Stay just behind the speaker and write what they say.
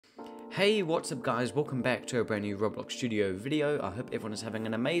Hey, what's up guys, welcome back to a brand new Roblox Studio video. I hope everyone is having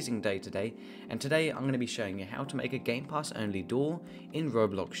an amazing day today, and today I'm going to be showing you how to make a Game Pass only door in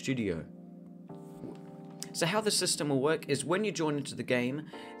Roblox Studio. So how the system will work is when you join into the game,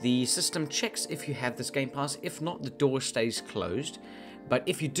 the system checks if you have this Game Pass. If not, the door stays closed. But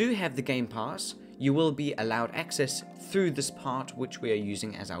if you do have the Game Pass, you will be allowed access through this part which we are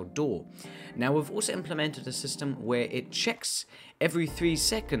using as our door. Now we've also implemented a system where it checks every 3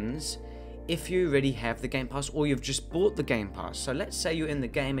 seconds if you already have the Game Pass or you've just bought the Game Pass. So let's say you're in the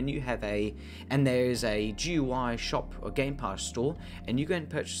game and you have there's a GUI shop or Game Pass store, and you go and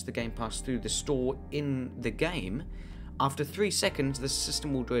purchase the Game Pass through the store in the game. After 3 seconds, the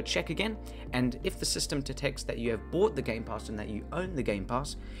system will do a check again, and if the system detects that you have bought the Game Pass and that you own the Game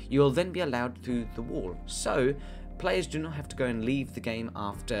Pass, you will then be allowed through the wall. So players do not have to go and leave the game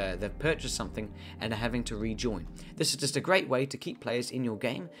after they've purchased something and are having to rejoin. This is just a great way to keep players in your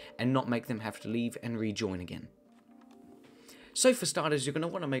game and not make them have to leave and rejoin again. So for starters, you're going to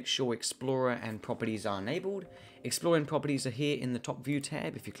want to make sure Explorer and Properties are enabled. Explorer and Properties are here in the top View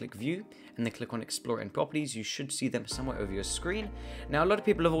tab. If you click View and then click on Explorer and Properties, you should see them somewhere over your screen. Now, a lot of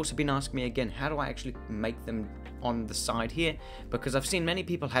people have also been asking me again, how do I actually make them on the side here? Because I've seen many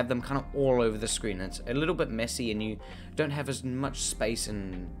people have them kind of all over the screen. It's a little bit messy and you don't have as much space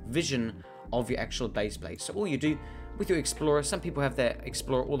and vision of your actual base plate. So all you do with your Explorer, some people have their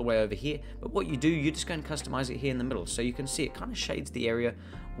Explorer all the way over here, but what you do, you just go and customize it here in the middle. So you can see it kind of shades the area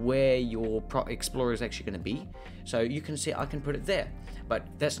where your Explorer is actually going to be. So you can see I can put it there, but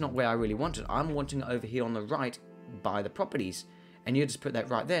that's not where I really want it. I'm wanting it over here on the right by the properties. And you just put that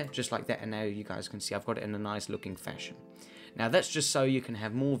right there, just like that, and now you guys can see I've got it in a nice looking fashion. Now that's just so you can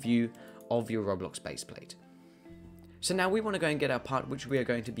have more view of your Roblox base plate. So now we want to go and get our part which we are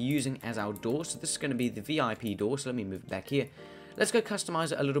going to be using as our door. So this is going to be the VIP door, so let me move it back here. Let's go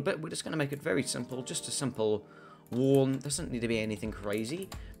customize it a little bit. We're just going to make it very simple, just a simple wall. It doesn't need to be anything crazy,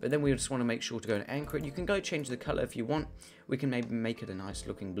 but then we just want to make sure to go and anchor it. You can go change the color if you want. We can maybe make it a nice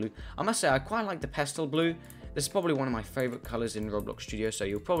looking blue. I must say I quite like the pastel blue. This is probably one of my favorite colors in Roblox Studio, so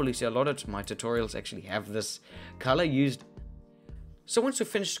you'll probably see a lot of my tutorials actually have this color used. So once we've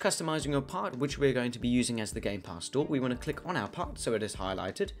finished customizing your part, which we're going to be using as the Game Pass door, we want to click on our part so it is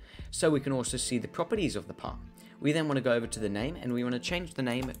highlighted, so we can also see the properties of the part. We then want to go over to the name, and we want to change the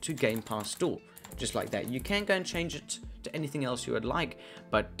name to Game Pass Door, just like that. You can go and change it to anything else you would like,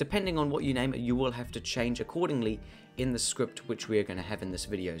 but depending on what you name it, you will have to change accordingly in the script which we are going to have in this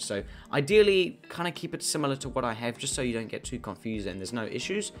video. So ideally, kind of keep it similar to what I have, just so you don't get too confused and there's no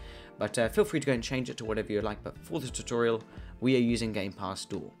issues, but feel free to go and change it to whatever you like. But for this tutorial, we are using Game Pass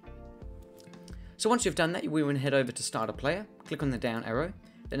Door. So once you've done that, we want to head over to Starter Player, click on the down arrow,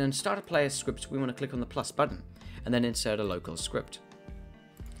 then in StarterPlayerScripts, we want to click on the plus button, and then insert a local script.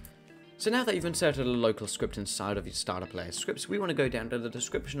 So now that you've inserted a local script inside of your StarterPlayerScripts, we want to go down to the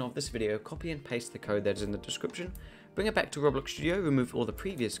description of this video, copy and paste the code that is in the description, bring it back to Roblox Studio, remove all the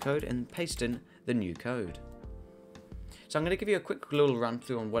previous code, and paste in the new code. So I'm going to give you a quick little run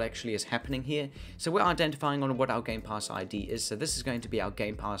through on what actually is happening here. So we're identifying on what our Game Pass ID is. So this is going to be our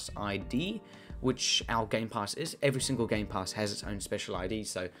Game Pass ID, which our Game Pass is. Every single Game Pass has its own special ID.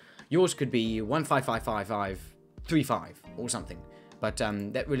 So yours could be 1555535 or something. But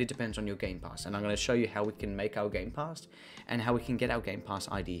that really depends on your Game Pass. And I'm going to show you how we can make our Game Pass and how we can get our Game Pass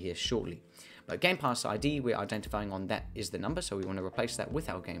ID here shortly. But Game Pass ID, we're identifying on that is the number. So we want to replace that with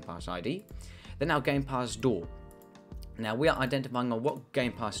our Game Pass ID. Then our Game Pass Door. Now we are identifying on what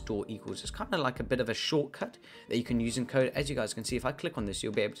Game Pass Door equals. It's kind of like a bit of a shortcut that you can use in code. As you guys can see, if I click on this,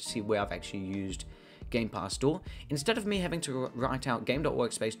 you'll be able to see where I've actually used Game Pass Door. Instead of me having to write out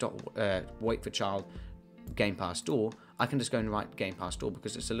game.Workspace WaitForChild Game Pass Door, I can just go and write Game Pass Door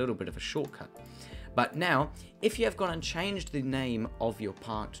because it's a little bit of a shortcut. But now, if you have gone and changed the name of your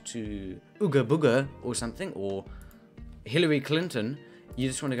part to Ooga Booga or something, or Hillary Clinton, you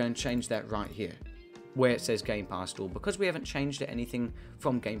just want to go and change that right here, where it says Game Pass Door. Because we haven't changed anything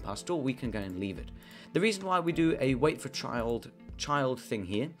from Game Pass Door, we can go and leave it. The reason why we do a WaitForChild thing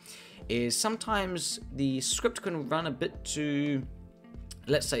here is sometimes the script can run a bit too,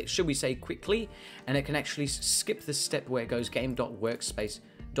 let's say, should we say quickly, and it can actually skip the step where it goes game.Workspace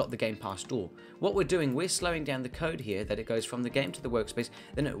the Game Pass Door. What we're doing, we're slowing down the code here, that it goes from the game to the workspace,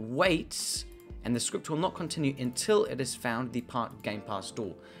 then it waits, and the script will not continue until it has found the part Game Pass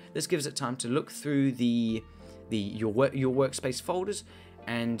Door. This gives it time to look through your workspace folders,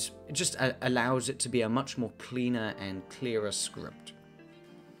 and it just allows it to be a much more cleaner and clearer script.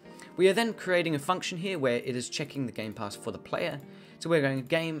 We are then creating a function here where it is checking the Game Pass for the player. So we're going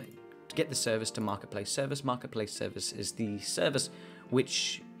game to get the service to Marketplace Service. Marketplace Service is the service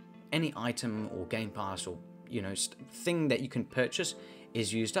which any item or Game Pass or thing that you can purchase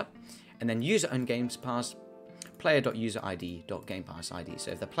is used up. And then UserOwnsGamePass, Player.UserId.GamepassID.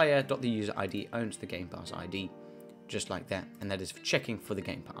 So if the Player.UserId owns the Gamepass ID, just like that, and that is for checking for the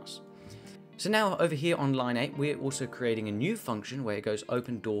Game Pass. So now over here on line 8, we're also creating a new function where it goes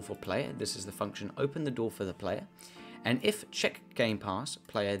openDoorForPlayer. This is the function open the door for the player. And if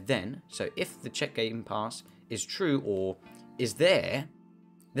checkGamepassPlayer then, so if the checkGamepass is true or is there,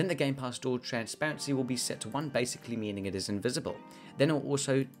 then the GamepassDoor.Transparency will be set to 1, basically meaning it is invisible. Then it will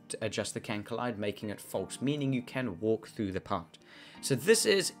also adjust the CanCollide, making it false, meaning you can walk through the part. So this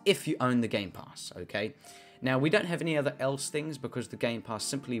is if you own the Game Pass, okay? Now we don't have any other else things because the Game Pass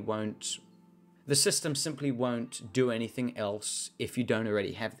simply won't, the system simply won't do anything else if you don't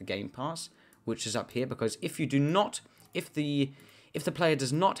already have the Game Pass, which is up here, because if you do not, if the player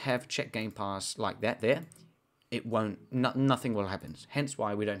does not have check Game Pass like that there, it won't, nothing will happen. Hence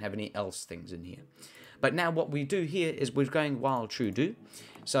why we don't have any else things in here. But now what we do here is we're going while true do.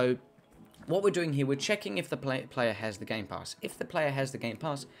 So what we're doing here, we're checking if the player has the Game Pass. If the player has the Game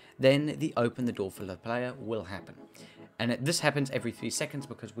Pass, then the open the door for the player will happen. And this happens every 3 seconds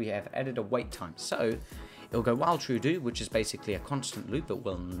because we have added a wait time. So it'll go while true do, which is basically a constant loop. It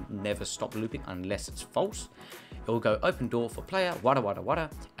will never stop looping unless it's false. It will go open door for player, wada wada wada,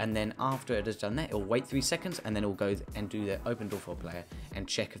 and then after it has done that, it'll wait 3 seconds, and then it'll go and do the open door for player and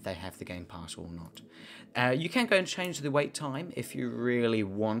check if they have the Game Pass or not. You can go and change the wait time if you really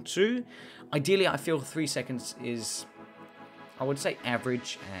want to. Ideally, I feel 3 seconds is, I would say,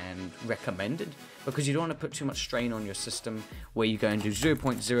 average and recommended, because you don't want to put too much strain on your system where you go and do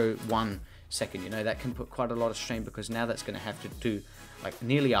 0.01 second. That can put quite a lot of strain, because now that's going to have to do like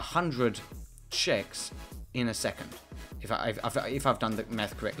nearly 100 checks in a second. If I've done the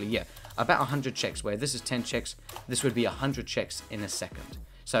math correctly, yeah, about 100 checks, where this is 10 checks, this would be 100 checks in a second.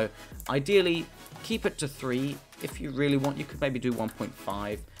 So ideally, keep it to 3. If you really want, you could maybe do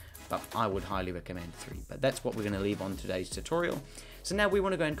 1.5, but I would highly recommend 3. But that's what we're going to leave on today's tutorial. So now we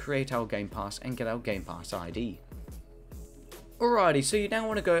want to go and create our Game Pass and get our Gamepass ID. Alrighty, so you now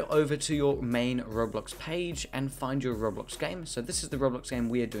want to go over to your main Roblox page and find your Roblox game. So this is the Roblox game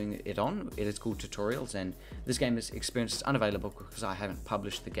we are doing it on. It is called Tutorials, and this game experience is unavailable because I haven't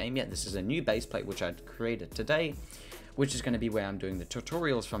published the game yet. This is a new base plate which I created today, which is going to be where I'm doing the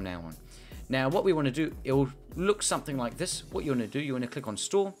tutorials from now on. Now what we want to do, it will look something like this. What you want to do, you want to click on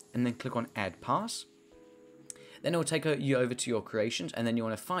Store and then click on Add Pass. Then it will take you over to your creations, and then you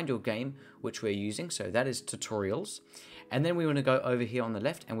want to find your game which we're using. So that is Tutorials. And then we want to go over here on the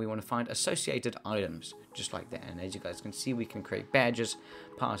left and we want to find associated items, just like that. And as you guys can see, we can create badges,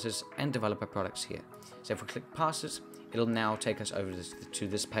 passes, and developer products here. So if we click passes, it'll now take us over to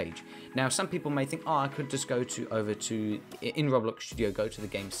this page. Now, some people may think, oh, I could just go over to in Roblox Studio, go to the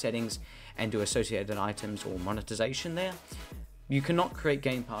game settings and do associated items or monetization there. You cannot create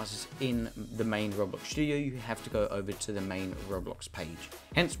game passes in the main Roblox Studio. You have to go over to the main Roblox page.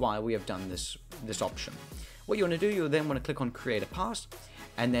 Hence why we have done this option. What you want to do, you'll then want to click on Create a Pass,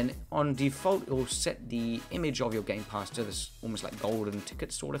 and then on default, it will set the image of your Game Pass to this almost like golden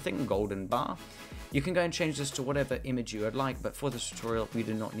ticket sort of thing, golden bar. You can go and change this to whatever image you would like, but for this tutorial, we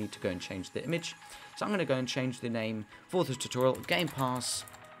do not need to go and change the image. So I'm going to go and change the name for this tutorial,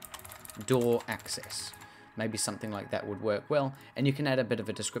 GamepassDoor Access. Maybe something like that would work well, and you can add a bit of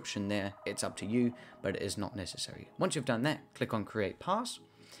a description there. It's up to you, but it is not necessary. Once you've done that, click on Create Pass,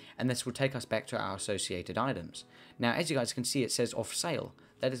 and this will take us back to our associated items. Now, as you guys can see, it says off sale.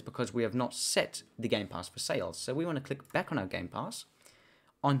 That is because we have not set the Game Pass for sales. So we want to click back on our Game Pass.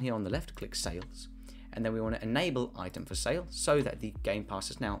 On here on the left, click Sales. And then we want to enable item for sale so that the Game Pass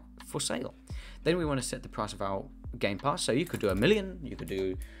is now for sale. Then we want to set the price of our Game Pass. So you could do 1,000,000, you could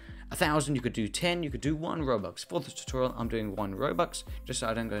do 1,000, you could do 10, you could do 1 Robux. For this tutorial, I'm doing 1 Robux, just so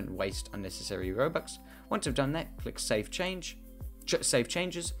I don't go and waste unnecessary Robux. Once I've done that, click Save Changes,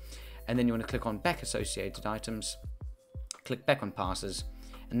 and then you want to click on Back Associated Items, click back on Passes,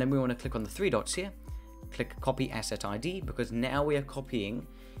 and then we want to click on the 3 dots here, click Copy Asset ID, because now we are copying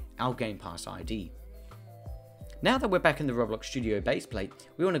our Game Pass ID. Now that we're back in the Roblox Studio base plate,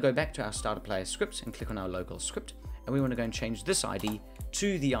 we want to go back to our StarterPlayerScripts and click on our local script, and we want to go and change this ID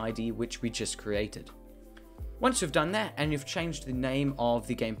to the ID which we just created. Once you've done that and you've changed the name of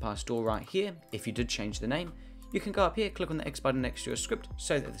the Game Pass Door right here, if you did change the name, you can go up here, click on the X button next to your script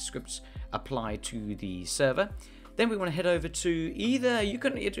so that the scripts apply to the server. Then we want to head over to either,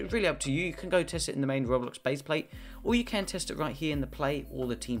 it's really up to you, you can go test it in the main Roblox base plate, or you can test it right here in the play or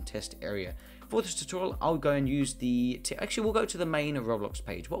the team test area. For this tutorial, I'll go and use actually we'll go to the main Roblox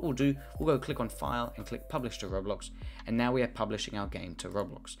page. What we'll do, we'll go click on File and click Publish to Roblox, and now we are publishing our game to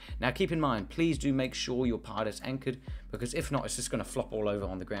Roblox. Now keep in mind, please do make sure your part is anchored, because if not, it's just going to flop all over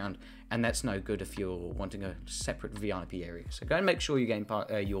on the ground, and that's no good if you're wanting a separate VIP area. So go and make sure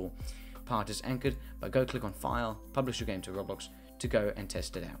your part is anchored, but go click on File, Publish your game to Roblox to go and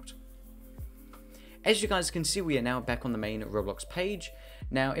test it out. As you guys can see, we are now back on the main Roblox page.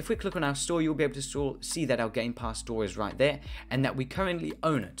 Now, if we click on our store, you'll be able to see that our Game Pass store is right there, and that we currently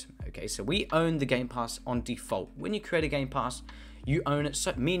own it. Okay, so we own the Game Pass on default. When you create a Game Pass, you own it,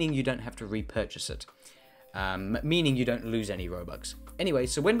 so meaning you don't have to repurchase it, meaning you don't lose any Robux. Anyway,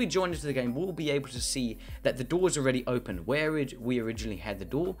 so when we join into the game, we'll be able to see that the door is already open. Where we originally had the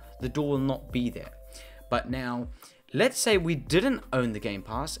door will not be there. But now, let's say we didn't own the Game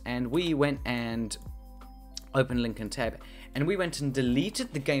Pass, and we went and open link and tab, and we went and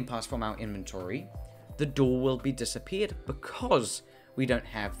deleted the Game Pass from our inventory. The door will be disappeared because we don't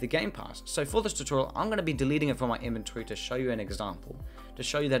have the Game Pass. So for this tutorial, I'm going to be deleting it from my inventory to show you an example, to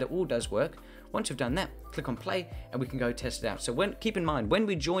show you that it all does work. Once you've done that, click on play, and we can go test it out. So keep in mind, when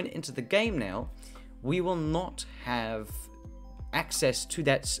we join into the game now, we will not have access to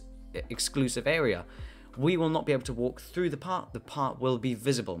that exclusive area. We will not be able to walk through the part will be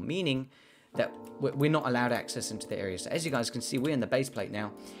visible, meaning that we're not allowed access into the area. So as you guys can see, we're in the base plate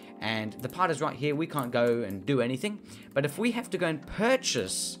now, and the part is right here. We can't go and do anything, but if we have to go and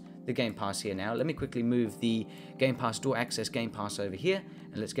purchase the Game Pass here now, let me quickly move the Game Pass Door Access Game Pass over here,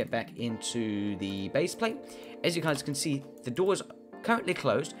 and let's get back into the base plate. As you guys can see, the door is currently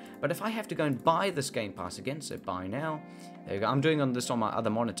closed, but if I have to go and buy this Game Pass again, so buy now, there you go. I'm doing this on my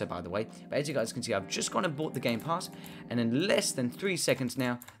other monitor, by the way, but as you guys can see, I've just gone and bought the Game Pass, and in less than 3 seconds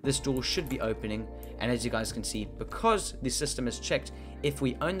now, this door should be opening. And as you guys can see, because the system has checked if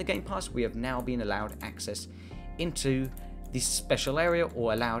we own the Game Pass, we have now been allowed access into this special area,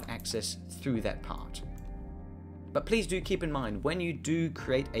 or allowed access through that part. But please do keep in mind, when you do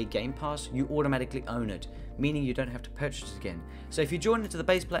create a Game Pass, you automatically own it, meaning you don't have to purchase it again. So if you join into the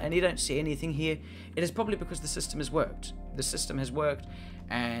base plate and you don't see anything here, it is probably because the system has worked. The system has worked,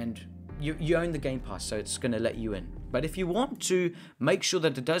 and you own the Game Pass, so it's going to let you in. But if you want to make sure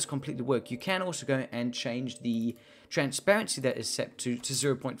that it does completely work, you can also go and change the transparency that is set to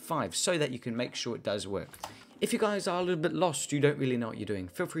 0.5, so that you can make sure it does work. If you guys are a little bit lost, you don't really know what you're doing,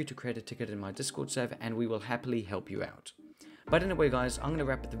 feel free to create a ticket in my Discord server, and we will happily help you out. But anyway guys, I'm going to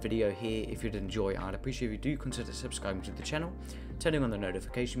wrap up the video here. If you did enjoy, I'd appreciate if you do consider subscribing to the channel, turning on the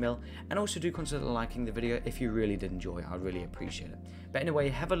notification bell, and also do consider liking the video if you really did enjoy. I'd really appreciate it. But anyway,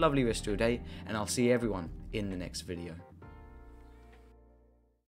 have a lovely rest of your day, and I'll see everyone in the next video.